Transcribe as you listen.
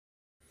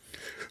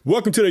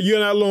Welcome to the You're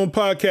Not Alone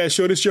podcast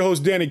show. This is your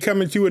host, Danny,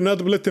 coming to you with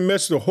another uplifting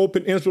message of hope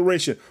and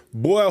inspiration.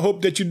 Boy, I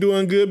hope that you're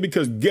doing good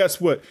because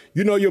guess what?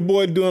 You know your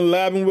boy doing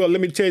live and well.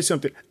 Let me tell you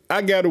something.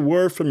 I got a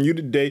word from you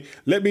today.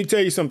 Let me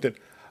tell you something.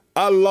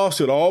 I lost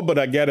it all, but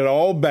I got it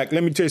all back.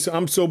 Let me tell you something.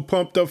 I'm so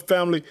pumped up,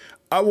 family.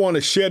 I want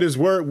to share this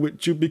word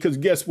with you because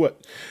guess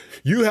what?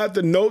 You have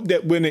to know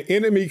that when the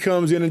enemy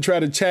comes in and try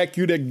to attack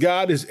you, that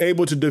God is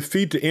able to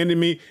defeat the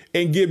enemy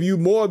and give you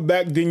more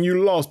back than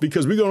you lost.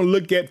 Because we're going to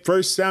look at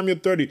 1 Samuel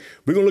 30.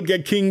 We're going to look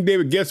at King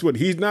David. Guess what?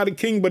 He's not a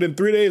king, but in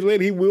 3 days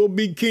later, he will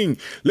be king.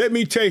 Let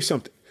me tell you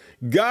something.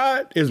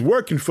 God is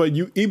working for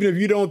you, even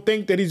if you don't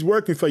think that he's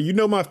working for you. You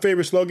know my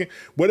favorite slogan,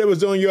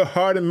 whatever's on your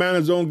heart and mind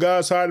is on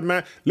God's heart and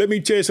mind. Let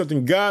me tell you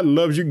something. God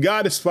loves you.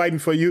 God is fighting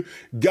for you.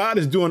 God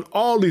is doing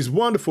all these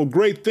wonderful,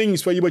 great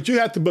things for you, but you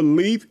have to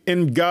believe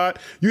in God.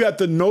 You have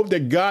to know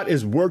that God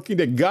is working,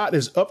 that God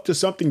is up to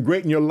something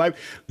great in your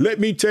life. Let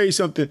me tell you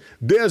something.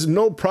 There's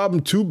no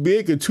problem too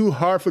big or too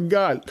hard for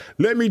God.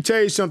 Let me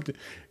tell you something.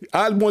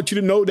 I want you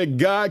to know that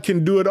God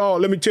can do it all.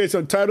 Let me tell you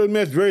something. Title of the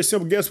message, very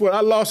simple. Guess what?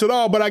 I lost it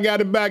all, but I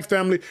got it back,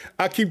 family.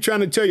 I keep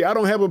trying to tell you, I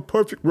don't have a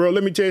perfect world.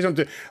 Let me tell you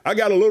something. I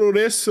got a little of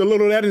this, a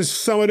little of that, and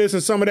some of this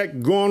and some of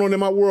that going on in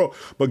my world.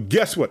 But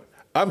guess what?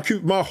 I'm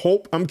keeping my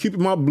hope. I'm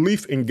keeping my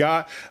belief in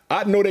God.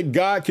 I know that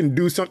God can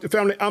do something.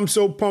 Family, I'm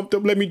so pumped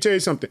up. Let me tell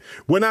you something.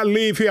 When I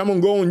leave here, I'm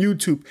going to go on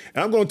YouTube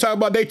and I'm going to talk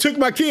about they took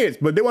my kids,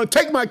 but they want to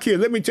take my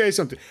kids. Let me tell you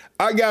something.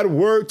 I got a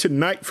word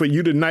tonight for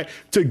you tonight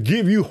to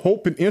give you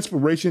hope and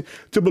inspiration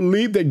to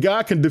believe that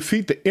God can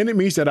defeat the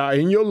enemies that are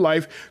in your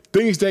life,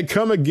 things that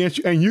come against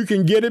you, and you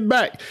can get it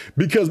back.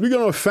 Because we're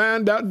going to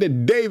find out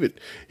that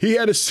David, he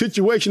had a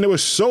situation that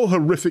was so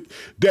horrific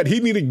that he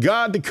needed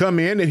God to come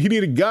in and he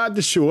needed God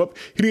to show up.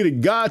 He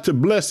needed God to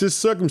bless his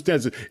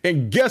circumstances.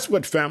 And guess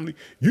what, family?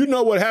 You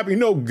know what happened? You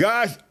know,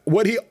 God,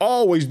 what he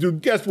always do.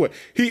 Guess what?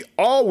 He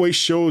always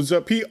shows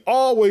up. He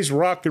always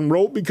rock and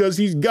roll because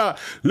he's God.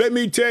 Let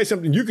me tell you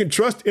something. You can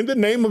trust in the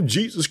name of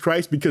Jesus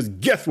Christ because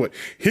guess what?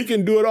 He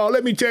can do it all.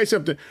 Let me tell you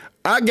something.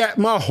 I got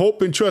my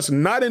hope and trust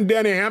not in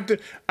Danny Hampton.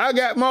 I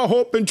got my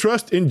hope and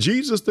trust in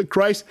Jesus the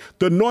Christ,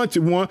 the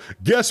anointed one.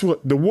 Guess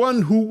what? The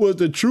one who was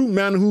the true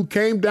man who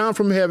came down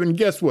from heaven.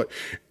 Guess what?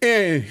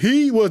 And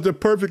he was the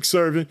perfect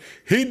servant.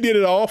 He did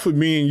it all for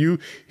me and you.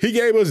 He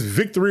gave us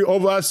victory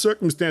over our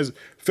circumstances.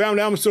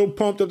 Family, I'm so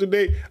pumped up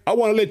today. I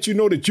want to let you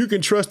know that you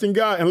can trust in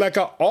God. And like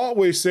I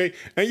always say,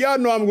 and y'all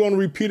know I'm going to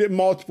repeat it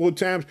multiple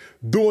times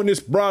during this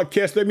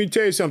broadcast. Let me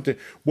tell you something.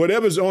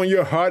 Whatever's on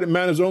your heart and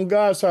mind is on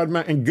God's heart and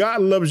mind. And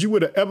God loves you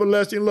with an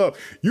everlasting love.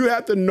 You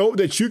have to know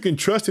that you can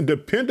trust and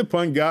depend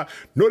upon God.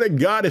 Know that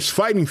God is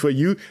fighting for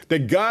you,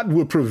 that God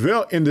will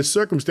prevail in the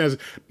circumstances.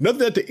 Nothing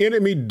that the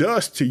enemy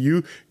does to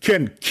you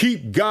can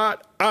keep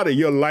God out of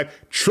your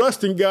life.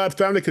 Trust in God,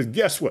 family, because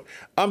guess what?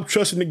 I'm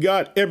trusting in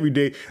God every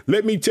day.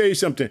 Let me tell you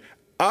something.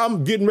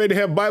 I'm getting ready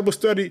to have Bible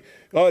study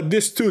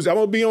this Tuesday. I'm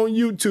going to be on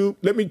YouTube.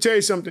 Let me tell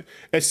you something.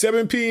 At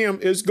 7 p.m.,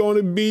 it's going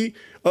to be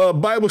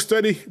Bible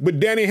study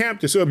with Danny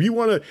Hampton. So if you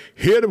want to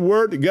hear the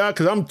word of God,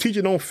 because I'm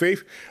teaching on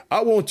faith,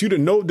 I want you to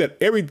know that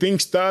everything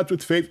starts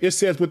with faith. It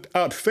says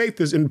without faith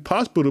it's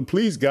impossible to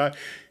please God.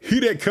 He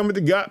that cometh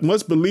to God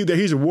must believe that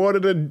he's a water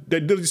that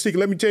diligently seek.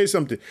 Let me tell you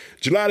something.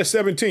 July the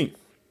 17th.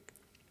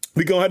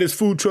 We're going to have this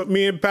food truck,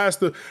 me and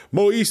Pastor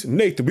Moise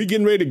Nathan. We're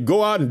getting ready to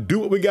go out and do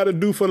what we got to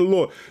do for the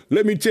Lord.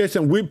 Let me tell you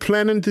something. We're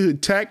planning to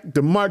attack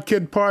the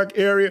Marquette Park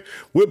area.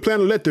 We're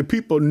planning to let the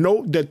people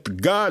know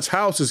that God's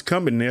house is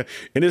coming there,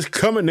 and it's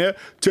coming there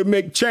to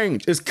make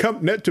change. It's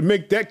coming there to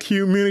make that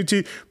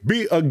community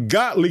be a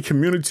godly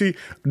community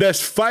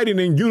that's fighting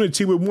in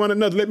unity with one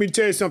another. Let me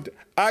tell you something.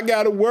 I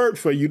got a word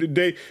for you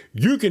today.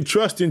 You can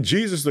trust in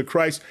Jesus the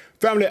Christ.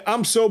 Family,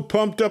 I'm so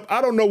pumped up.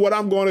 I don't know what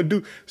I'm going to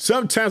do.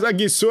 Sometimes I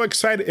get so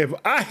excited. If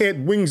I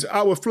had wings,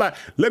 I would fly.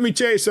 Let me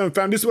tell you something,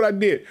 family. This is what I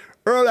did.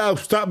 Earlier, I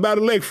stopped by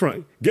the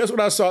lakefront. Guess what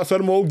I saw? I saw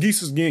them old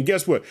geese again.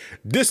 Guess what?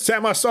 This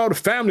time I saw the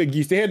family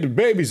geese. They had the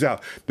babies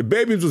out. The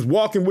babies was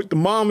walking with the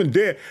mom and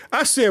dad.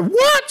 I said,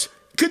 what?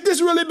 Could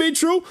this really be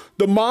true?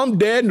 The mom,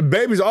 dad, and the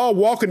babies all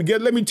walking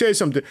together. Let me tell you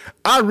something.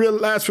 I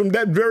realized from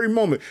that very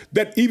moment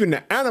that even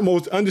the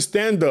animals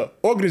understand the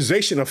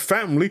organization of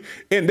family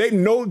and they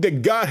know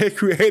that God has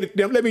created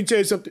them. Let me tell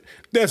you something.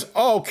 There's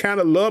all kind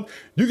of love.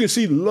 You can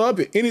see love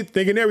in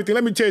anything and everything.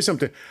 Let me tell you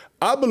something.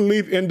 I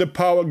believe in the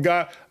power of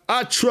God.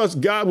 I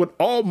trust God with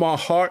all my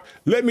heart.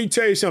 Let me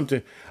tell you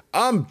something.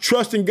 I'm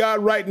trusting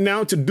God right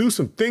now to do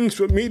some things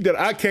for me that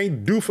I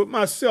can't do for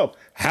myself.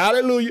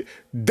 Hallelujah.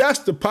 That's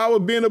the power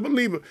of being a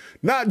believer.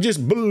 Not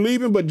just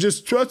believing, but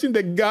just trusting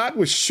that God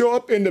will show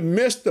up in the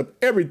midst of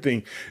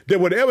everything. That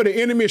whatever the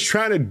enemy is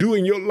trying to do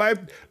in your life,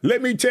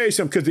 let me tell you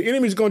something, because the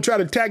enemy is going to try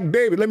to attack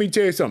David. Let me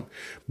tell you something.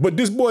 But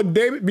this boy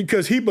David,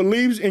 because he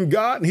believes in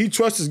God and he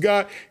trusts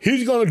God,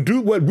 he's going to do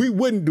what we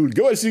wouldn't do.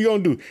 What is he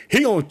going to do?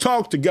 He's going to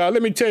talk to God.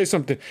 Let me tell you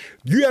something.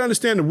 You got to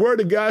understand the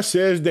word of God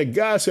says that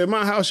God said,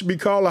 my house should be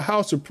called a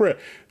house of prayer.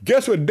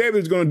 Guess what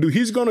David is going to do?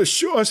 He's going to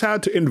show us how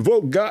to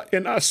invoke God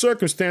in our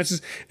circumstances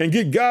and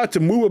get God to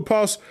move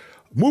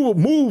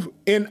move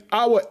in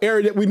our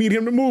area that we need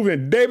him to move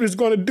in. David is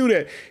going to do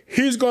that.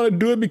 He's going to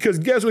do it because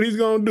guess what he's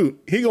going to do?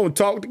 He's going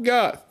to talk to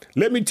God.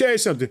 Let me tell you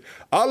something.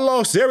 I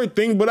lost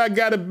everything, but I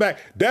got it back.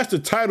 That's the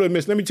title of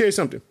this. Let me tell you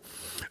something.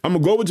 I'm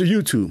going to go over to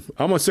YouTube.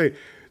 I'm going to say,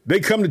 they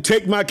come to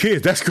take my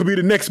kids. That's going to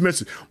be the next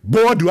message.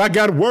 Boy, do I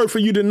got a word for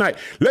you tonight.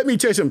 Let me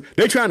tell you something.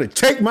 They're trying to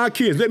take my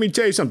kids. Let me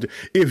tell you something.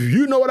 If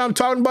you know what I'm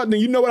talking about,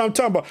 then you know what I'm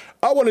talking about.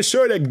 I want to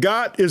show you that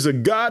God is a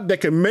God that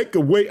can make a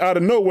way out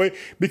of no way,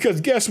 because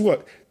guess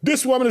what?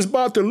 This woman is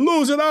about to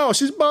lose it all.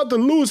 She's about to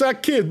lose her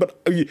kids. But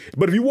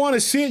if you want to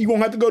see it, you're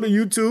going to have to go to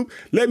YouTube.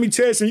 Let me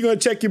tell you something. You're going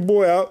to check your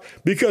boy out,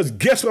 because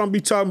guess what I'm going to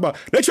be talking about?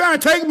 They're trying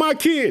to take my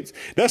kids.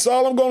 That's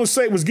all I'm going to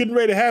say. Was getting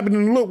ready to happen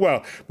in a little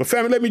while. But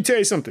family, let me tell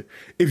you something.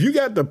 If you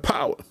got the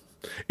power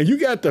and you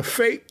got the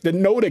faith to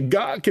know that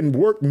God can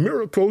work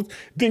miracles,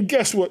 then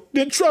guess what?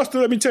 Then trust it.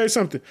 Let me tell you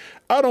something.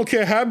 I don't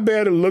care how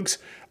bad it looks.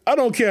 I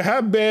don't care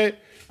how bad,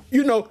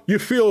 you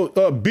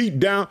feel beat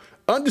down.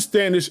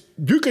 Understand this.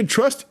 You can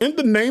trust in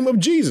the name of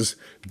Jesus.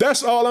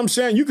 That's all I'm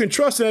saying. You can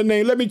trust in that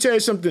name. Let me tell you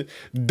something.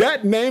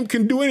 That name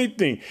can do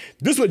anything.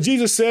 This is what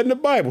Jesus said in the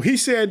Bible. He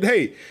said,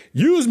 hey,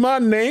 use my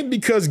name,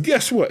 because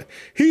guess what?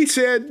 He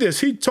said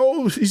this. He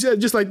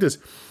said just like this.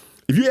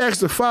 If you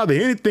ask the Father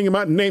anything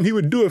about the name, he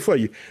would do it for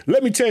you.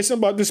 Let me tell you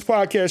something about this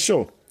podcast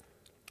show.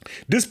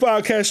 This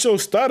podcast show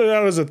started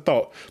out as a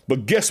thought,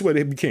 but guess what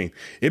it became?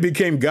 It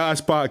became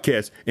God's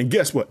podcast. And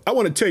guess what? I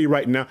want to tell you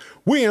right now,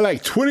 we're in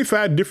like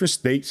 25 different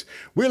states.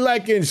 We're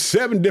like in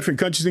 7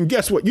 different countries. And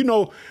guess what?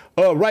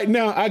 Right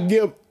now I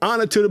give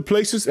honor to the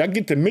places. I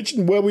get to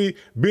mention where we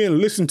being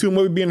listened to and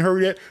where we being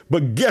heard at.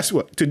 But guess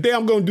what? Today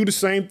I'm going to do the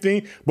same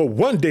thing. But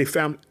one day,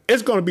 family,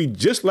 it's going to be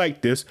just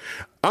like this.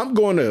 I'm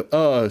going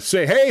to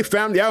say, hey,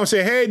 family. I don't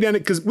say, hey, Danny,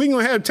 because we're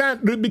going to have time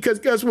to do it, because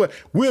guess what?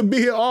 We'll be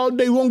here all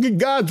day. We won't get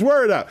God's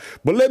word out.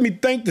 But let me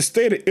thank the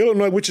state of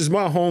Illinois, which is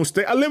my home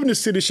state. I live in the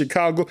city of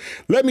Chicago.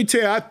 Let me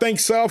tell you, I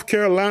thank South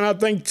Carolina. I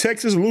thank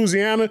Texas,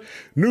 Louisiana,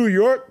 New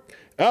York,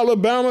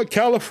 Alabama,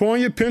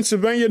 California,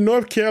 Pennsylvania,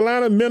 North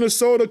Carolina,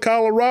 Minnesota,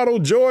 Colorado,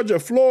 Georgia,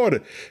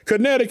 Florida,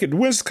 Connecticut,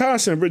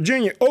 Wisconsin,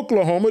 Virginia,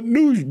 Oklahoma,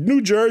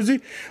 New Jersey,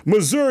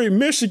 Missouri,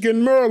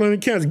 Michigan, Maryland,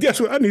 and Kansas.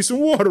 Guess what? I need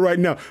some water right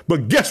now.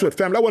 But guess what,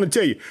 family? I want to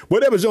tell you,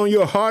 whatever's on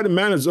your heart and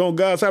mind is on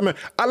God's heart. Man,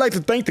 I like to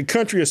thank the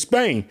country of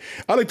Spain.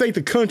 I like to thank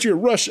the country of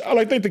Russia. I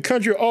like to thank the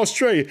country of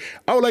Australia.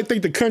 I would like to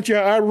thank the country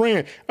of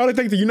Iran. I would like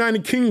to thank the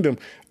United Kingdom.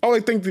 I would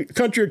like to thank the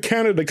country of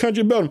Canada, the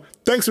country of Belgium.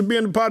 Thanks for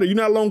being a part of You're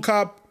Not Alone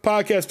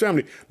podcast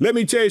family. Let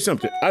me tell you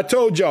something. I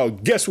told y'all,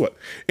 guess what?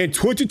 In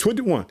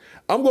 2021,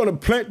 I'm going to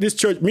plant this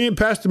church. Me and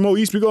Pastor Mo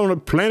East, we're going to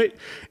plant it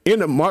in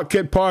the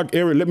Marquette Park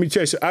area. Let me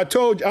tell you something. I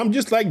told you, I'm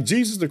just like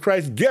Jesus the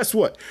Christ. Guess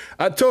what?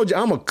 I told you,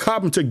 I'm a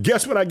carpenter.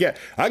 Guess what I got?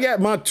 I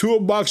got my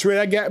toolbox ready.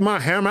 I got my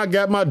hammer. I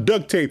got my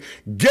duct tape.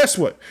 Guess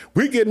what?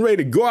 We're getting ready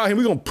to go out here.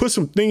 We're going to put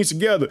some things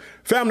together.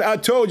 Family, I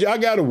told you, I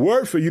got a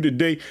word for you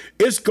today.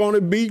 It's going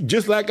to be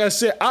just like I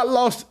said. I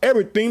lost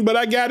everything, but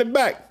I got it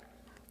back.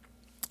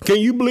 Can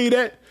you believe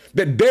that?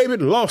 That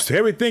David lost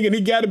everything and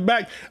he got it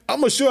back.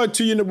 I'm going to show it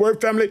to you in the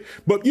word, family.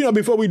 But,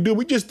 before we do,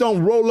 we just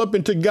don't roll up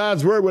into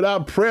God's word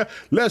without prayer.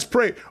 Let's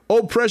pray.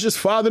 Oh, precious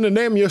Father, in the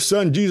name of your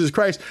son, Jesus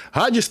Christ,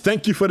 I just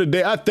thank you for the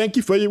day. I thank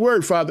you for your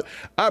word, Father.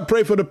 I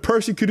pray for the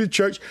persecuted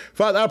church.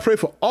 Father, I pray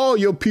for all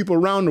your people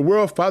around the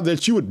world, Father,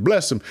 that you would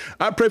bless them.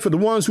 I pray for the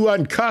ones who are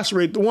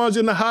incarcerated, the ones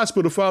in the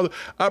hospital, Father.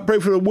 I pray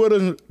for the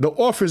widows, the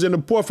orphans, and the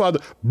poor,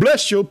 Father.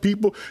 Bless your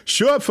people.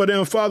 Show up for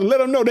them, Father. Let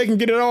them know they can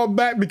get it all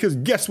back, because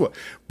guess what?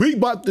 We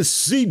about to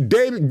see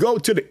David go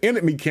to the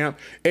enemy camp,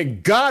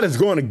 and God is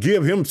going to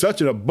give him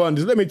such an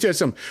abundance. Let me tell you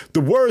something. The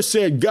word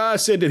said,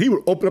 God said that he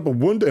would open up a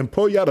window and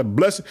pour you out a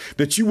blessing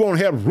that you won't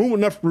have room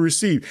enough to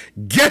receive.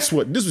 Guess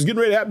what? This was getting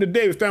ready to happen to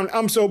David, family.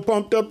 I'm so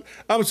pumped up.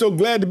 I'm so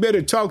glad to be able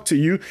to talk to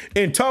you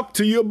and talk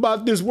to you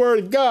about this word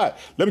of God.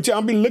 Let me tell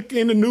you, I'll be looking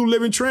in the New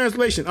Living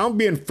Translation. I'll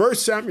be in 1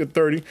 Samuel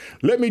 30.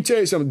 Let me tell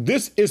you something.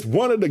 This is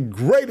one of the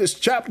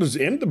greatest chapters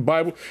in the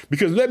Bible,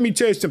 because let me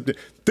tell you something.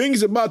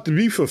 Things about to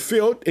be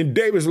fulfilled in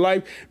David's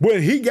life.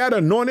 When he got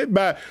anointed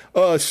by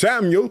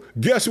Samuel,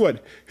 guess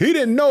what? He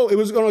didn't know it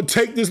was going to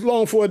take this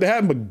long for it to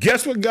happen. But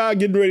guess what God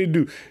getting ready to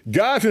do?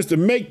 God has to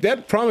make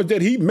that promise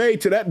that he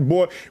made to that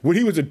boy when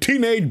he was a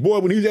teenage boy,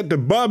 when he was at the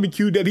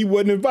barbecue that he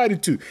wasn't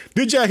invited to.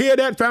 Did y'all hear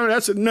that, family?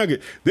 That's a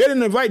nugget. They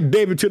didn't invite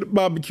David to the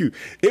barbecue.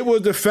 It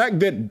was the fact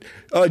that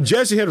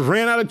Jesse had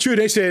ran out of truth.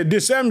 They said,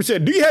 Samuel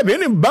said, do you have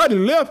anybody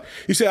left?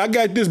 He said, I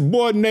got this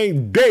boy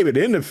named David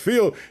in the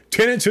field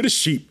tending to the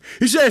sheep.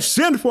 He said,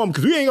 send for him,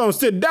 because we ain't going to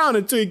sit down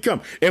until he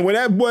comes. And when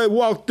that boy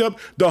walked up,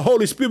 the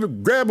Holy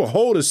Spirit grabbed a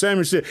hold of Samuel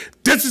and said,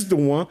 this is the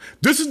one.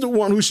 This is the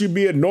one who should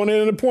be anointed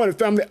and appointed.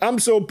 Family, I'm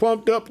so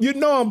pumped up. You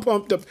know I'm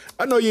pumped up.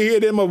 I know you hear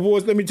that in my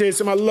voice. Let me tell you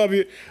something. I love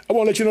you. I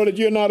want to let you know that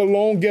you're not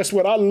alone. Guess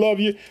what? I love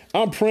you.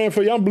 I'm praying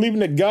for you. I'm believing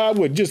that God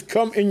would just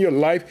come in your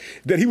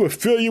life, that he would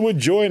fill you with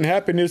joy and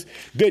happiness,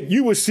 that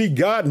you would see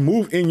God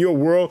move in your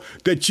world,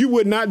 that you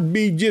would not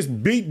be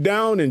just beat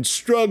down and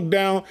struck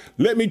down.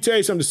 Let me tell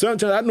you something.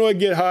 sometimes I know it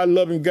get hard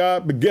loving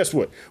God, but guess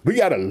what? We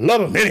got to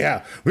love him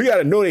anyhow. We got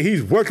to know that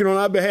he's working on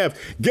our behalf.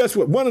 Guess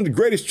what? One of the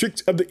greatest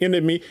tricks of the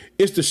enemy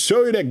is to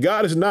show you that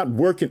God is not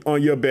working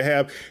on your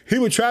behalf. He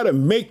would try to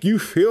make you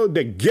feel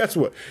that, guess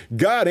what?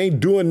 God ain't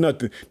doing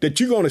nothing, that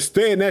you're going to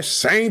stay in that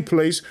same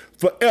place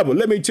forever.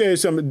 Let me tell you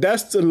something.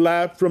 That's the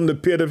lie from the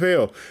pit of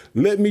hell.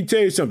 Let me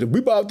tell you something. We're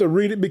about to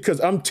read it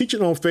because I'm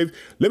teaching on faith.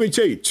 Let me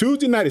tell you,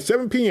 Tuesday night at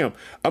 7 p.m.,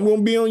 I'm going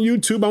to be on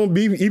YouTube. I'm going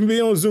to even be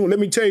on Zoom. Let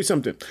me tell you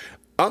something.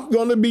 I'm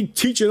going to be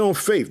teaching on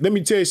faith. Let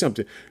me tell you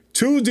something.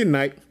 Tuesday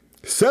night,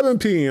 7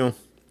 p.m.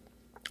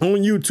 on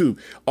YouTube.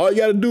 All you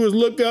got to do is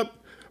look up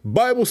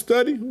Bible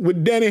study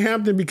with Danny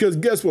Hampton, because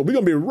guess what? We're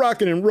going to be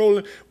rocking and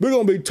rolling. We're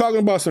going to be talking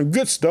about some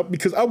good stuff,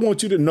 because I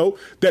want you to know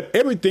that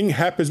everything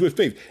happens with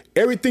faith.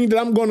 Everything that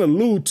I'm going to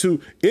allude to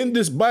in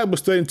this Bible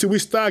study until we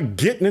start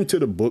getting into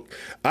the book.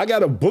 I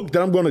got a book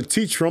that I'm going to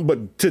teach from,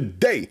 but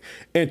today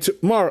and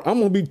tomorrow I'm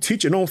going to be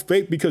teaching on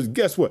faith, because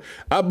guess what?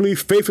 I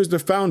believe faith is the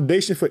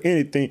foundation for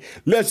anything.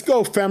 Let's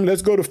go, family.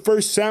 Let's go to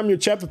 1 Samuel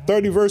chapter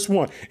 30, verse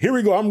 1. Here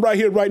we go. I'm right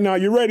here right now.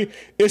 You ready?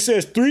 It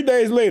says, 3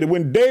 days later,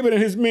 when David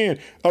and his men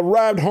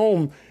arrived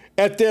home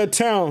at their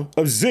town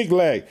of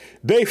Ziklag,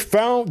 they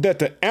found that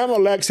the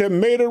Amalekites had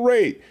made a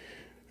raid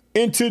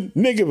into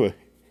Nineveh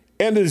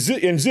and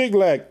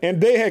Ziklag, and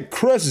they had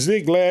crushed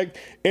Ziklag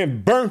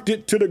and burnt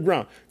it to the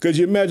ground. Because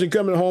you imagine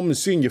coming home and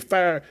seeing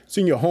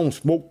your home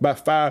smoked by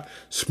fire,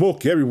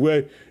 smoke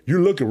everywhere. You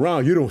look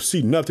around, you don't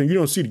see nothing. You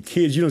don't see the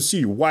kids, you don't see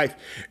your wife.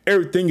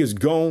 Everything is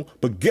gone.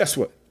 But guess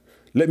what?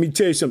 Let me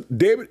tell you something.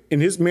 David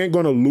and his men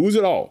going to lose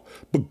it all.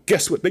 But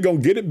guess what? They're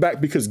going to get it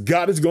back, because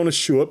God is going to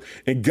show up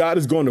and God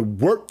is going to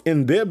work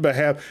in their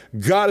behalf.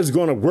 God is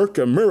going to work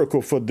a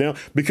miracle for them,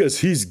 because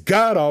he's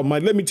God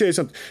Almighty. Let me tell you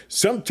something.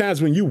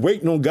 Sometimes when you're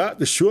waiting on God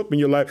to show up in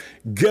your life,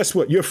 guess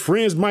what? Your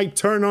friends might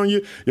turn on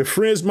you. Your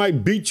friends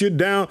might beat you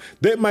down.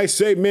 They might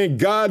say, man,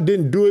 God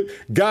didn't do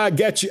it. God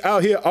got you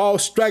out here all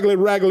straggly,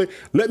 raggly.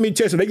 Let me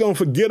tell you something. They're going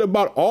to forget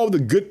about all the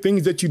good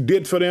things that you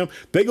did for them.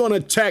 They're going to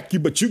attack you,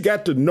 but you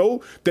got to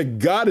know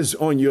that God is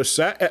on your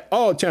side at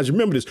all times.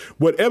 Remember this,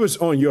 whatever's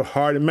on your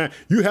heart and mind,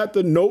 you have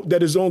to know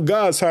that it's on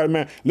God's heart and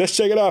mind. Let's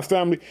check it out,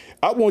 family.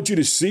 I want you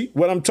to see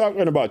what I'm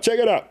talking about. Check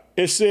it out.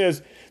 It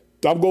says,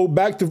 I'll go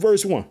back to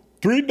verse 1.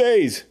 3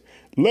 days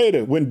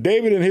later, when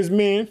David and his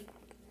men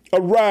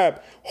arrived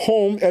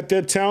home at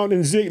their town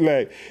in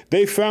Ziklag,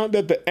 they found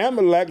that the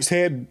Amalekites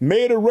had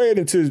made a raid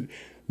into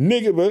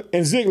Nineveh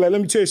and Ziklag.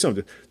 Let me tell you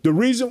something. The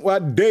reason why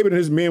David and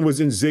his men was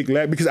in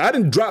Ziklag, because I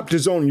didn't drop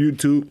this on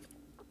YouTube.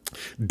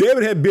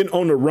 David had been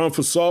on the run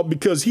for Saul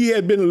because he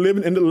had been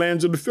living in the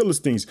lands of the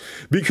Philistines,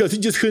 because he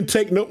just couldn't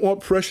take no more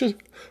pressure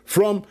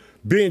from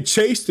being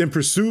chased and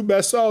pursued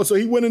by Saul. So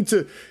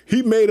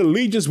he made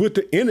allegiance with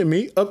the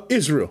enemy of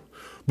Israel.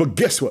 But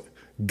guess what?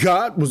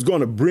 God was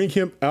going to bring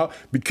him out,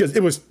 because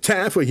it was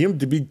time for him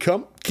to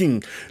become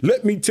king.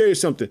 Let me tell you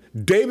something.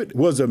 David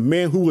was a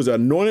man who was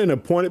anointed and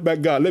appointed by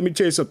God. Let me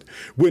tell you something.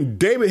 When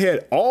David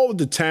had all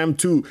the time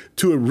to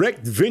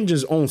erect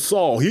vengeance on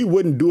Saul, he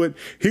wouldn't do it.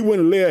 He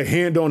wouldn't lay a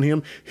hand on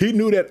him. He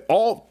knew that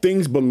all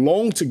things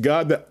belonged to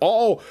God, that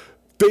all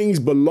things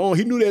belong.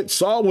 He knew that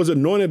Saul was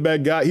anointed by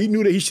God. He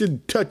knew that he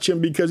should touch him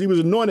because he was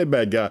anointed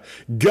by God.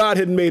 God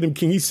had made him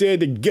king. He said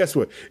that, guess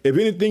what? If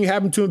anything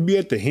happened to him, be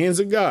at the hands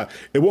of God.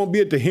 It won't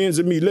be at the hands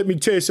of me. Let me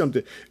tell you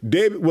something.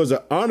 David was an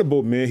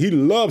honorable man. He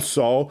loved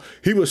Saul.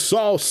 He was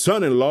Saul's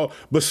son-in-law,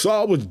 but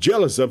Saul was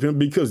jealous of him,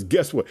 because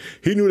guess what?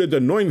 He knew that the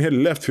anointing had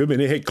left him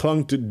and it had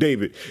clung to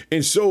David.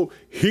 And so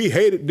he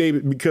hated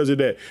David because of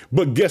that.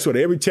 But guess what?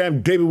 Every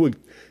time David would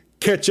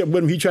catch up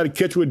with him, he tried to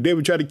catch with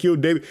David, tried to kill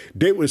David.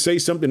 David would say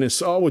something and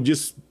Saul would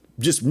just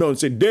melt and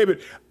say,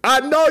 David, I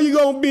know you're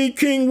going to be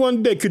king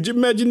one day. Could you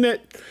imagine that?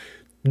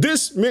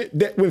 This meant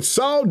that when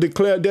Saul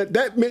declared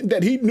that meant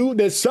that he knew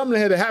that something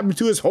had to happen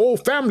to his whole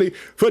family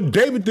for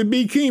David to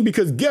be king.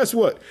 Because guess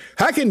what?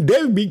 How can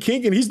David be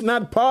king and he's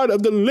not part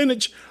of the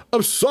lineage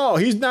of Saul?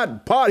 He's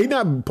not part of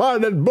that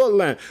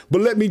bloodline.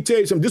 But let me tell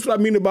you something. This is what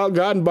I mean about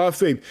God and by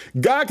faith.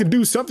 God can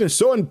do something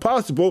so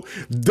impossible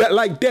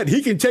that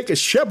he can take a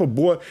shepherd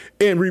boy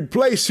and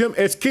replace him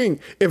as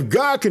king. If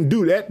God can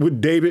do that with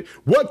David,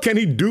 what can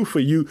he do for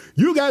you?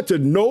 You got to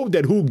know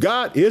that who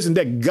God is and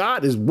that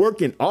God is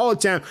working all the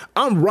time.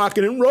 I'm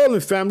rocking and rolling,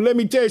 family. Let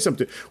me tell you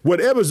something.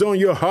 Whatever's on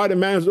your heart and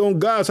mind is on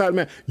God's heart and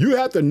mind. You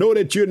have to know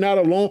that you're not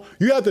alone.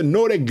 You have to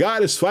know that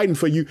God is fighting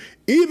for you.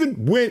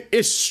 Even when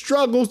it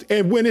struggles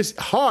and when it's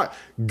hard,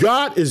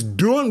 God is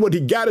doing what he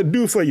got to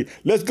do for you.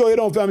 Let's go ahead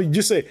on, family.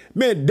 Just say,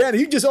 man, Danny,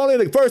 you just only in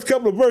the first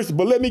couple of verses,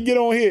 but let me get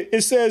on here.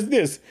 It says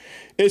this.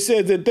 It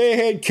says that they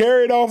had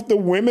carried off the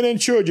women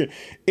and children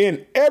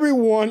and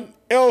everyone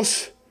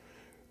else,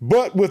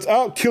 but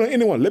without killing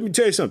anyone. Let me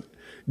tell you something.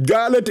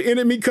 God let the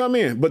enemy come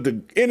in, but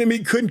the enemy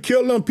couldn't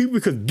kill them people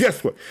because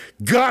guess what?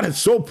 God is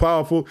so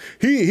powerful.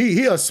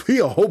 He'll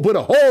put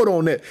a hold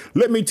on that.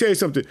 Let me tell you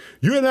something.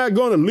 You're not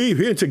going to leave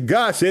here until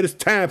God said it's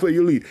time for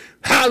you to leave.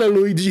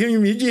 Hallelujah. Did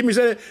you hear me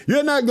say that?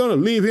 You're not going to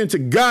leave here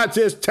until God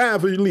says it's time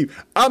for you to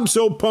leave. I'm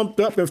so pumped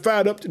up and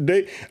fired up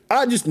today.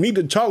 I just need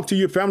to talk to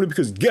your family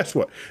because guess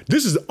what?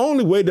 This is the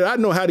only way that I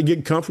know how to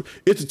get comfort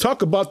is to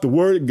talk about the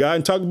word of God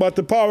and talk about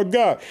the power of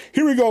God.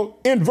 Here we go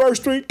in verse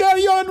 3.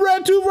 Daddy, you only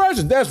read 2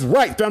 verses. That's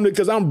right, family,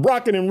 because I'm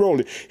rocking and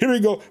rolling. Here we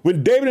go.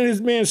 When David and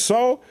his men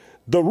saw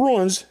the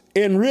ruins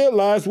and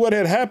realized what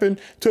had happened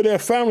to their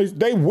families,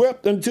 they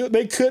wept until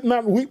they could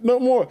not weep no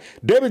more.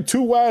 David's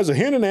 2 wives,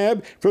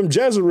 Ahinadab from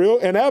Jezreel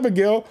and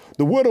Abigail,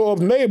 the widow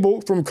of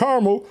Nabal from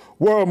Carmel,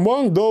 were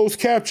among those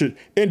captured.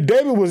 And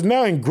David was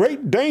now in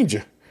great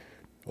danger.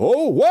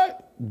 Oh,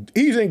 what?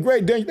 He's in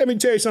great danger. Let me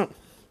tell you something.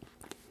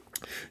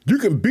 You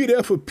can be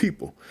there for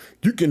people.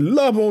 You can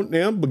love on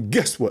them, but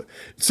guess what?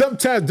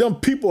 Sometimes them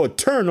people will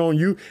turn on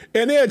you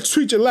and they'll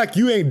treat you like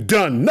you ain't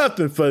done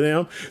nothing for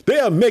them.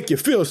 They'll make you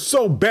feel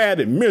so bad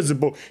and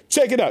miserable.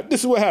 Check it out.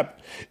 This is what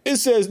happened. It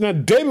says, now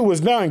David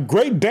was now in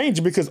great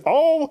danger because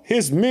all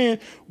his men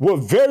were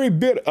very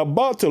bitter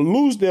about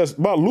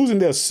losing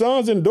their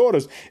sons and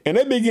daughters. And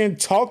they began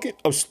talking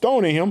of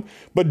stoning him.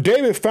 But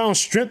David found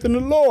strength in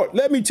the Lord.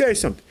 Let me tell you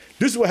something.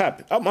 This is what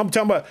happened. I'm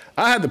talking about,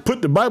 I had to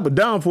put the Bible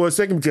down for a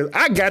second because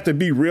I got to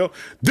be real.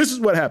 This is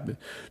what happened.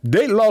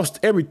 They lost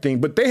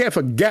everything, but they had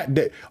forgot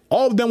that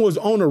all of them was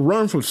on the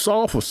run from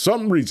Saul for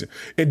some reason.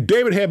 And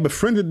David had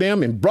befriended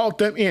them and brought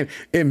them in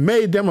and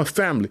made them a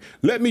family.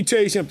 Let me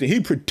tell you something. He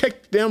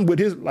protected them with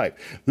his life.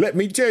 Let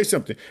me tell you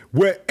something.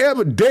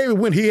 Wherever David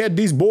went, he had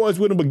these boys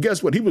with him, but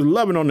guess what? He was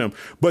loving on them.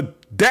 But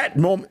that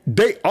moment,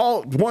 they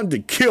all wanted to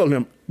kill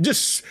him.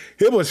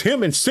 It was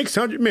him and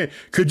 600 men.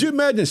 Could you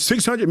imagine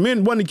 600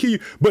 men wanting to kill you?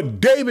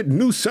 But David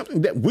knew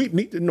something that we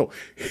need to know.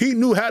 He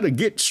knew how to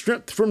get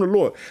strength from the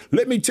Lord.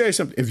 Let me tell you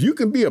something. If you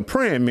can be a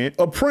praying man,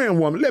 a praying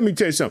woman, let me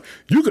tell you something.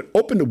 You can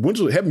open the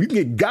windows of heaven. You can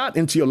get God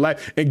into your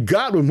life and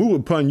God will move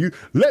upon you.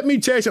 Let me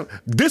tell you something.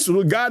 This is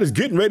what God is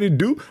getting ready to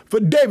do for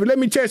David. Let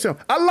me tell you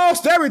something. I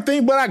lost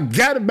everything, but I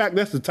got it back.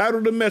 That's the title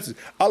of the message.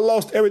 I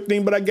lost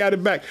everything, but I got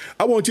it back.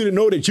 I want you to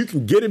know that you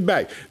can get it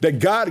back, that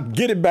God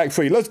get it back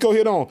for you. Let's go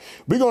ahead on.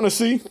 We're going to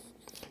see.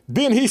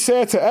 Then he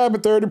said to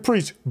Abiathar the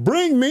priest,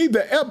 bring me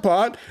the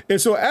ephod.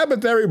 And so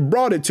Abiathar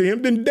brought it to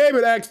him. Then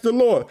David asked the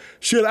Lord,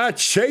 should I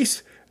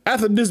chase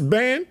after this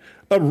band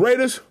of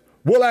raiders?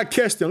 Will I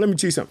catch them? Let me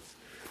tell you something.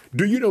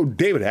 Do you know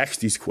David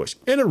asked these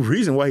questions? And the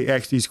reason why he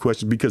asked these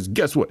questions, because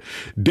guess what?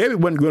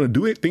 David wasn't going to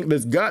do anything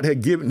unless God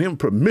had given him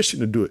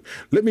permission to do it.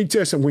 Let me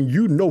tell you something. When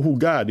you know who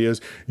God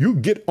is, you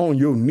get on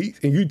your knees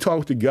and you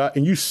talk to God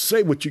and you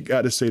say what you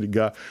got to say to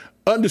God.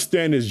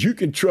 Understand this, you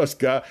can trust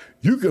God.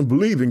 You can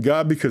believe in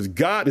God because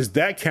God is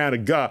that kind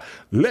of God.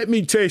 Let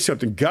me tell you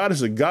something. God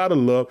is a God of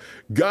love.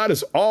 God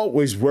is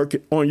always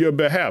working on your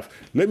behalf.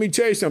 Let me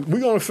tell you something.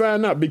 We're going to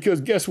find out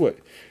because guess what?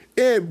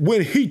 And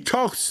when he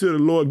talks to the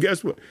Lord,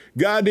 guess what?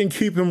 God didn't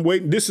keep him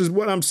waiting. This is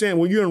what I'm saying.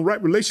 When you're in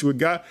right relationship with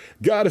God,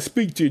 God will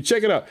speak to you.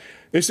 Check it out.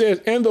 It says,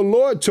 and the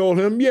Lord told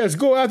him, yes,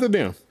 go after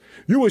them.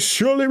 You will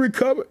surely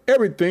recover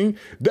everything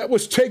that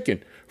was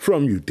taken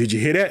from you. Did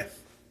you hear that?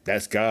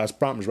 That's God's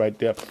promise right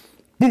there.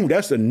 Boom,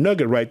 that's the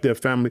nugget right there,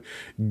 family.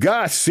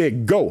 God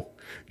said, go.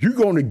 You're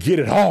going to get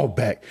it all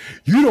back.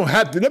 You don't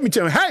have to. Let me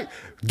tell you, hey,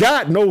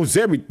 God knows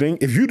everything.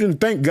 If you didn't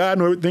think God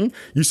knew everything,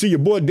 you see your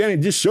boy Danny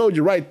just showed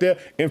you right there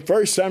in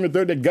 1 Samuel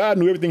 3 that God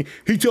knew everything.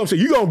 He told him,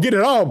 you're going to get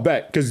it all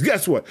back. Because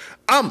guess what?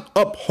 I'm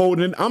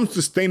upholding, I'm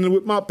sustaining it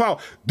with my power.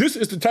 This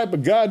is the type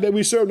of God that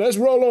we serve. Let's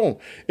roll on.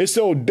 And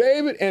so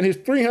David and his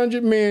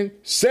 300 men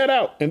set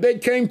out and they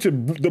came to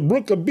the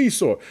brook of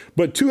Besor.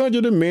 But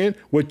 200 of the men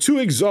were too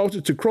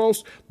exhausted to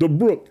cross the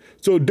brook.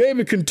 So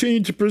David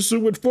continued to pursue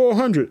with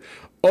 400.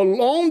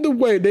 Along the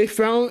way, they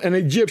found an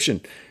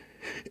Egyptian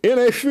in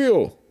a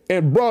field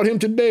and brought him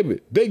to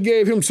David. They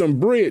gave him some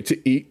bread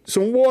to eat,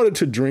 some water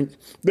to drink.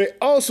 They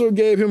also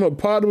gave him a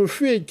pot of a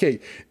fig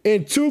cake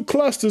and 2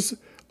 clusters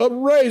of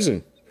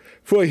raisin,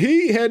 for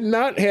he had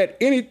not had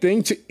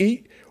anything to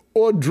eat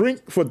or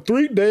drink for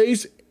 3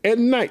 days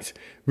and nights.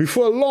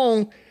 Before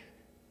long,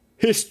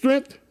 his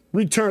strength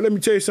returned. Let me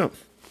tell you something.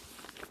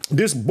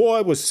 This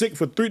boy was sick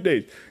for 3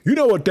 days. You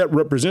know what that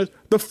represents?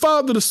 The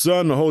Father, the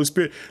Son, the Holy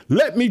Spirit.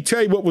 Let me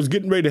tell you what was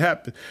getting ready to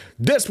happen.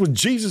 That's what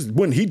Jesus,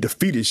 when he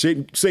defeated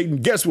Satan,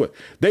 guess what?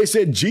 They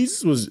said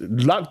Jesus was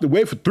locked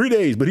away for 3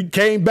 days, but he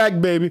came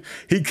back, baby.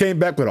 He came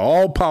back with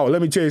all power.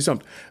 Let me tell you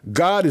something.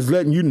 God is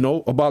letting you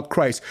know about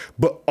Christ,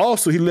 but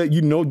also he let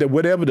you know that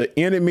whatever the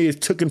enemy is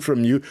taken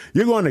from you,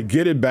 you're going to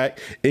get it back,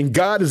 and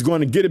God is going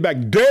to get it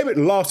back. David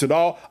lost it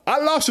all. I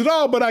lost it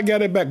all, but I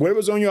got it back.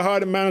 Whatever's on your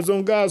heart and mind is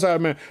on God's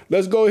heart, man.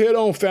 Let's go ahead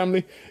on,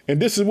 family.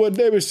 And this is what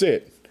David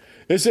said.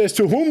 It says,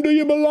 to whom do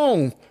you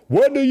belong?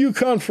 Where do you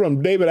come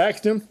from? David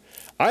asked him.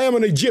 I am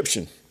an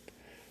Egyptian,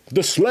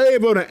 the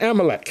slave of the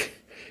Amalek.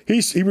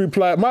 He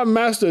replied, my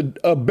master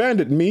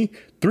abandoned me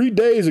 3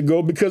 days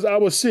ago because I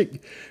was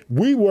sick.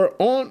 We were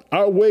on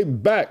our way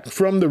back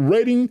from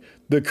raiding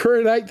the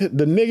Kernite,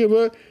 the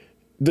Negevah,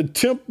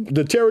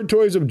 the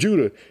territories of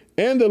Judah,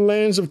 and the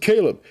lands of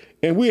Caleb.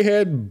 And we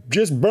had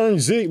just burned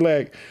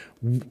Ziklag.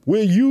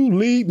 Will you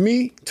lead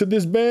me to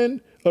this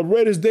band of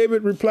raiders?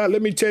 David replied,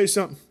 let me tell you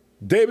something.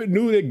 David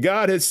knew that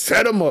God had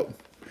set him up.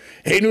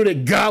 He knew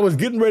that God was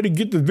getting ready to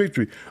get the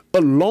victory.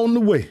 Along the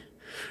way,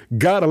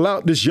 God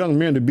allowed this young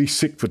man to be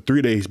sick for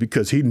 3 days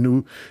because he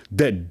knew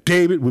that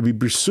David would be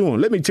pursuing.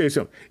 Let me tell you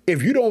something.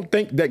 If you don't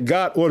think that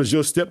God orders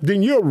your steps,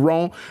 then you're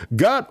wrong.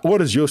 God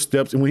orders your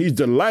steps, and when he's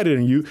delighted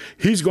in you,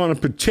 he's going to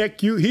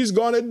protect you. He's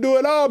going to do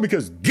it all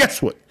because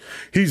guess what?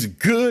 He's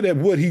good at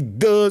what he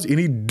does, and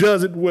he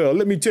does it well.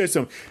 Let me tell you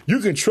something. You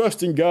can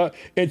trust in God,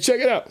 and check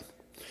it out.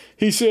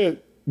 He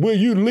said, will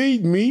you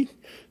lead me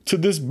to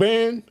this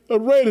band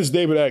of raiders?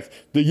 David asked.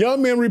 The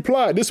young man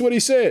replied, this is what he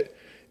said.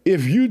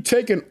 If you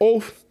take an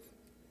oath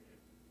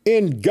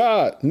in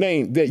God's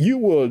name that you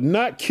will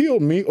not kill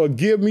me or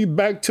give me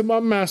back to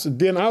my master,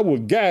 then I will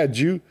guide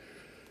you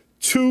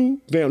to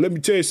them. Let me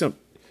tell you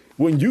something.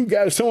 When you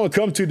got someone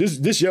come to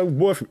this young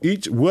boy from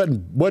Egypt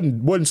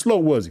wasn't slow,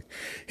 was he?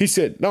 He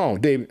said, no,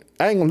 David,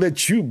 I ain't gonna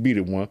let you be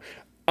the one.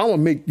 I'm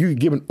gonna make you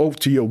give an oath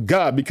to your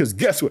God, because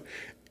guess what?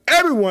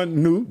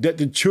 Everyone knew that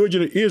the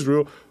children of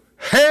Israel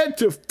had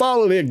to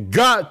follow their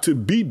God to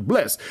be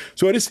blessed.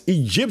 So this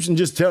Egyptian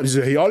just he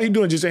said, hey, all he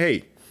doing is just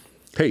say,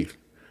 hey,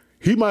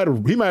 he might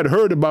have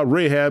heard about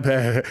Rahab,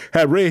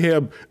 had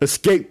Rahab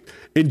escaped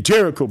in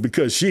Jericho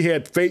because she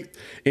had faith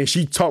and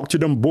she talked to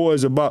them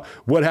boys about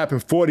what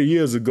happened 40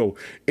 years ago.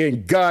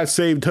 And God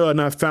saved her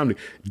and our family,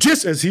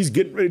 just as he's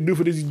getting ready to do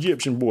for this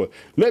Egyptian boy.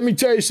 Let me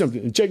tell you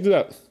something, and check this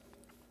out.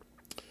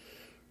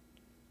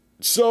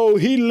 So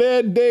he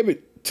led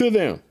David to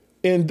them,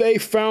 and they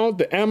found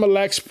the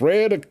Amalek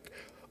spread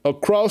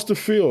across the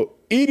field,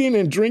 eating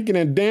and drinking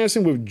and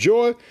dancing with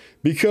joy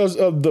because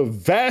of the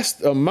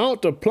vast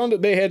amount of plunder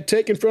they had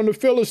taken from the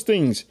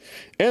Philistines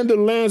and the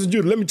lands of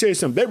Judah. Let me tell you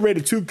something. They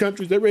raided 2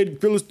 countries. They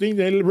raided Philistines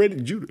and they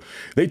raided Judah.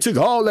 They took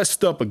all that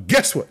stuff, but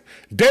guess what?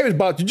 David's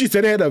about to, you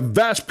said they had a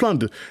vast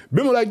plunder.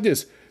 Remember like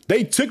this.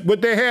 They took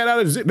what they had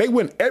out of it. They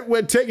went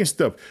everywhere taking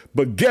stuff.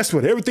 But guess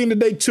what? Everything that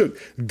they took,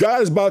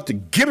 God is about to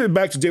give it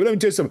back to David. Let me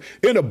tell you something.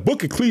 In the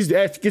book of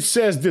Ecclesiastes, it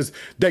says this,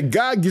 that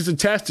God gives a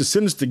task to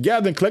sinners to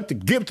gather and collect to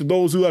give to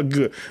those who are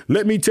good.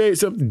 Let me tell you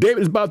something.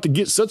 David is about to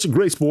get such a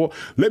great spoil.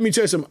 Let me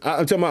tell you something.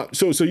 I'm talking about,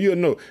 so you'll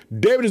know.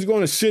 David is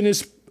going to send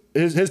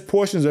his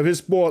portions of his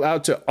spoil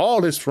out to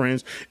all his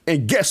friends.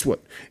 And guess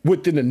what?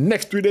 Within the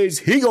next 3 days,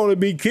 he's going to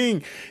be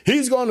king.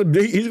 He's going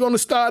to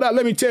start out.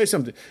 Let me tell you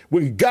something.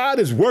 When God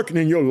is working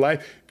in your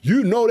life,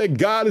 you know that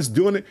God is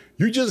doing it.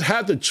 You just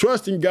have to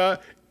trust in God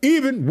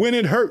even when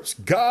it hurts.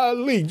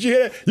 Golly,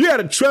 you got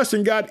to trust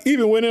in God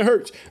even when it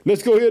hurts.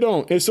 Let's go ahead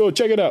on. And so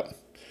check it out.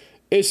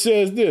 It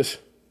says this.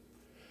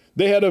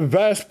 They had a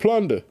vast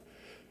plunder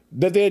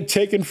that they had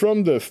taken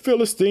from the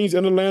Philistines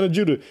and the land of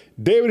Judah.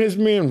 David and his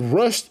men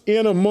rushed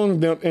in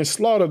among them and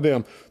slaughtered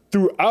them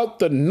throughout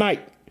the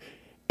night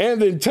and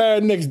the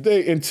entire next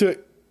day until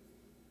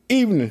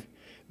evening.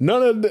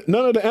 None of the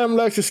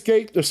Amaleks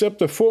escaped except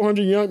the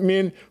 400 young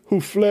men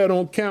who fled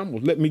on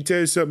camels. Let me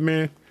tell you something,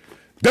 man.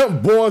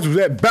 Them boys was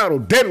at battle.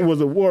 David was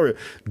a warrior.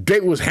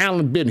 David was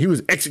handling business. He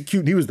was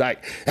executing. He was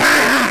like,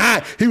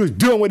 he was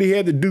doing what he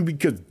had to do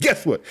because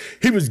guess what?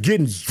 He was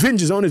getting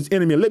vengeance on his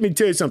enemy. And let me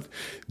tell you something.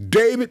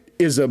 David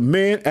is a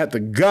man after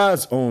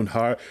God's own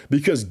heart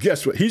because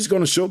guess what? He's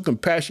going to show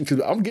compassion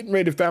because I'm getting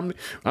ready, family.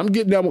 I'm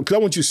getting that one because I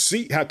want you to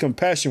see how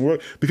compassion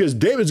works because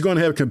David's going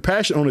to have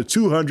compassion on the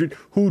 200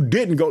 who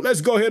didn't go. Let's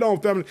go ahead on,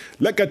 family.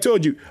 Like I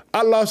told you,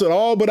 I lost it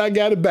all, but I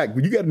got it back.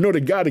 But you got to know the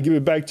God to give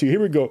it back to you.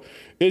 Here we go.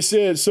 It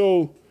said,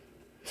 so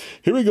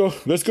here we go.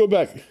 Let's go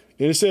back.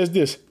 And it says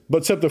this, but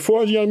except the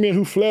 400 young men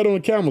who fled on the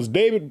camels,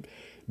 David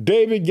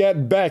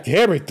got back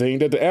everything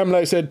that the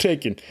Amalekites had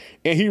taken,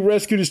 and he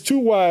rescued his 2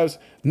 wives.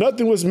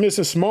 Nothing was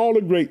missing, small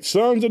or great,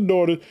 sons or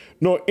daughters,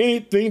 nor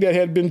anything that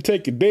had been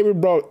taken.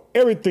 David brought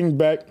everything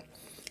back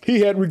he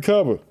had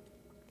recovered,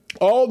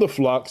 all the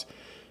flocks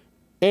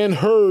and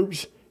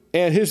herds,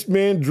 and his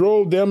men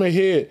drove them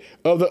ahead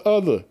of the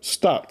other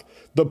stock.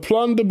 The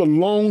plunder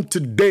belonged to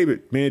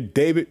David. Man,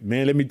 David,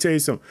 man, let me tell you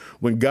something.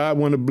 When God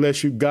want to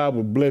bless you, God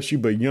will bless you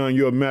beyond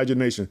your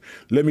imagination.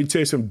 Let me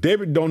tell you something.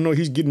 David don't know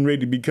he's getting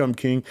ready to become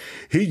king.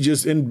 He's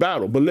just in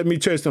battle. But let me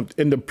tell you something.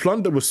 And the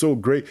plunder was so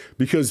great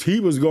because he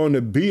was going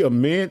to be a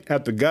man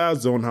after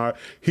God's own heart.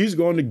 He's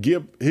going to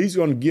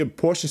give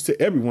portions to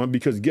everyone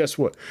because guess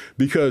what?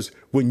 Because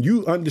when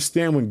you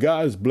understand when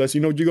God is blessed,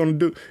 you know what you're going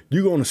to do?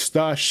 You're going to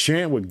start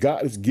sharing what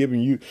God is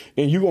giving you,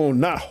 and you're going to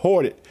not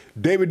hoard it.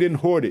 David didn't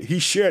hoard it. He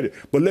shared it.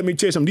 But let me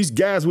tell you something. These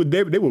guys with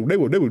David, they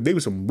were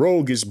some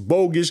roguish,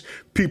 bogus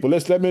people. I'm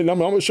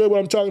going to show you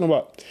what I'm talking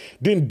about.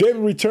 Then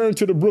David returned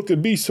to the brook of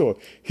Besor.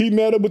 He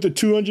met up with the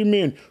 200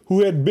 men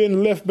who had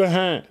been left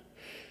behind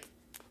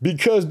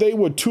because they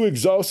were too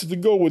exhausted to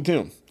go with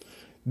him.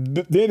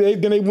 Then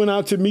they went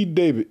out to meet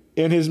David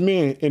and his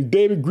men, and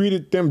David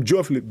greeted them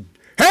joyfully.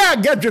 Hey, I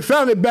got your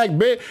family back,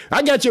 babe.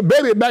 I got your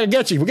baby back.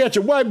 We got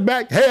your wife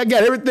back. Hey, I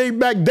got everything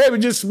back.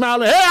 David just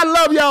smiling. Hey, I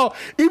love y'all.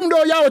 Even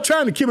though y'all were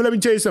trying to kill me, let me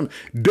tell you something.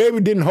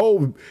 David didn't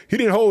hold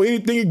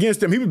anything against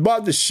them. He was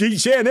about to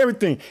share and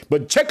everything.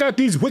 But check out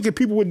these wicked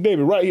people with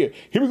David right here.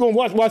 Here we go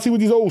watch see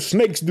what these old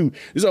snakes do.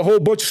 There's a whole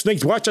bunch of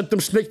snakes. Watch out them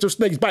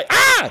snakes bite.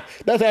 Ah!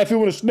 That's how I feel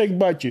when a snake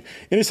bites you.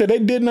 And he said they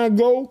did not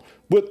go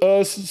with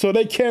us, so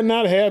they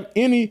cannot have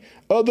any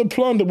other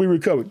plunder we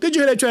recovered. Did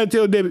you hear that trying to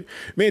tell David?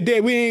 Man,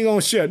 David, we ain't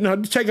gonna share.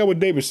 No, check out what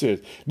David says.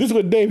 This is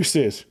what David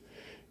says.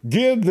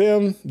 Give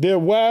them their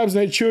wives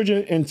and their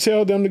children and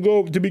tell them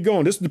to be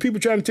gone. This is the people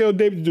trying to tell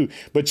David to do.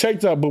 But check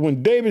it out. But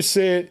when David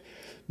said,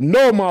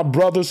 no, my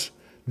brothers,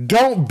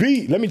 don't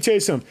be. Let me tell you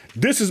something.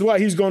 This is why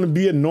he's going to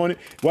be anointed,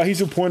 why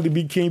he's appointed to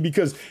be king,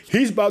 because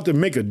he's about to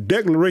make a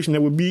declaration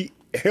that will be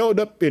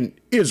held up in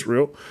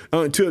Israel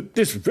until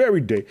this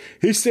very day.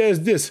 He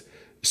says this,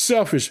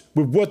 selfish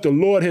with what the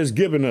Lord has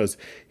given us.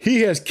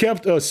 He has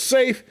kept us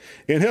safe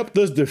and helped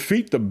us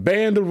defeat the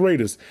band of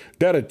raiders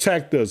that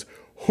attacked us.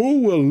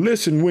 Who will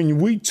listen when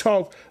we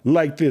talk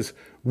like this?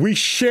 We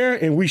share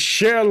and we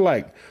share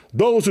alike.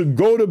 Those who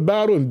go to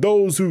battle and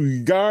those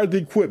who guard the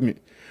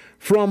equipment.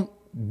 From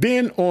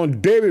then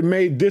on, David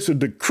made this a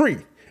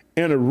decree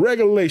and a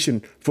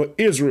regulation for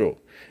Israel.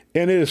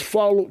 And it is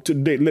followed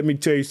today. Let me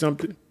tell you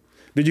something.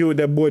 Did you hear what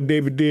that boy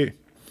David did?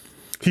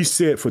 He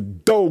said, for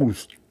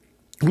those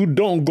who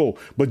don't go,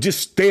 but just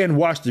stay and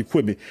watch the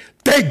equipment,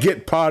 they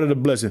get part of the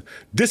blessing.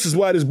 This is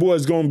why this boy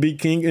is going to be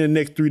king in the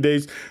next 3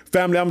 days.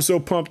 Family, I'm so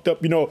pumped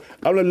up. I'm going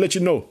to let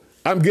you know.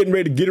 I'm getting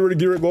ready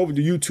to go over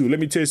to YouTube. Let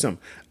me tell you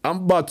something.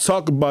 I'm about to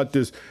talk about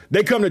this.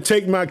 They come to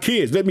take my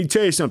kids. Let me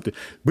tell you something.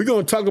 We're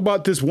going to talk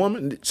about this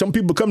woman. Some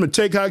people come to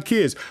take our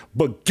kids.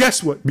 But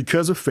guess what?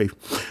 Because of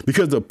faith,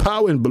 because of the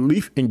power and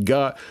belief in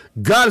God,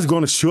 God is going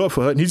to show up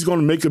for her, and he's going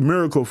to make a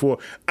miracle for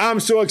her. I'm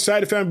so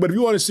excited, family. But if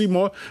you want to see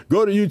more,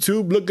 go to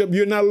YouTube. Look up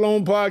You're Not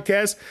Alone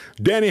podcast.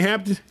 Danny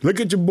Hampton. Look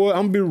at your boy.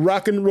 I'm going to be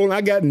rocking and rolling.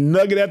 I got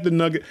nugget after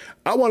nugget.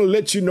 I want to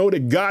let you know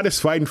that God is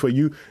fighting for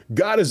you.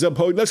 God is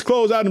upholding. Let's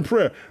close out in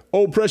prayer.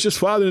 Oh, precious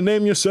Father, in the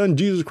name of your Son,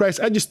 Jesus Christ,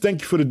 I just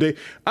thank you for the day.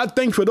 I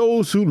thank you for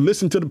those who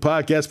listen to the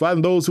podcast, Father,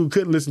 and those who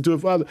couldn't listen to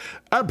it, Father.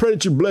 I pray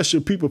that you bless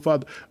your people,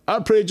 Father. I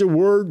pray that your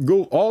word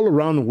go all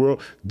around the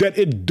world, that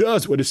it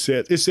does what it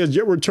says. It says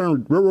your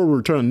return will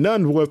return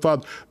none void,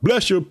 Father.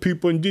 Bless your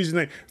people in Jesus'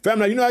 name.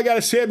 Family, I got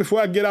to say it before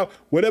I get out.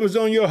 Whatever's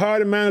on your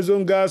heart and mind is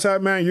on God's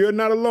heart, man. You're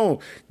not alone.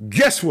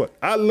 Guess what?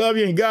 I love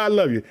you and God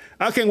love you.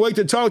 I can't wait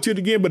to talk to you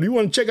again, but if you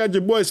want to check out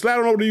your boy, slide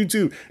on over to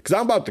YouTube, because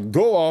I'm about to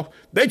go off.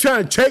 They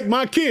trying to take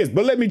my kids,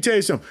 but let me tell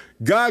you something.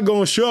 God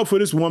gonna show up for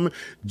this woman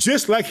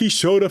just like he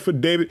showed up for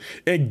David.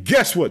 And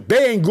guess what?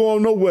 They ain't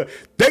going nowhere.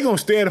 They gonna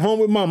stay at home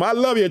with mama. I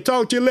love you.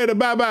 Talk to you later.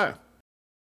 Bye-bye.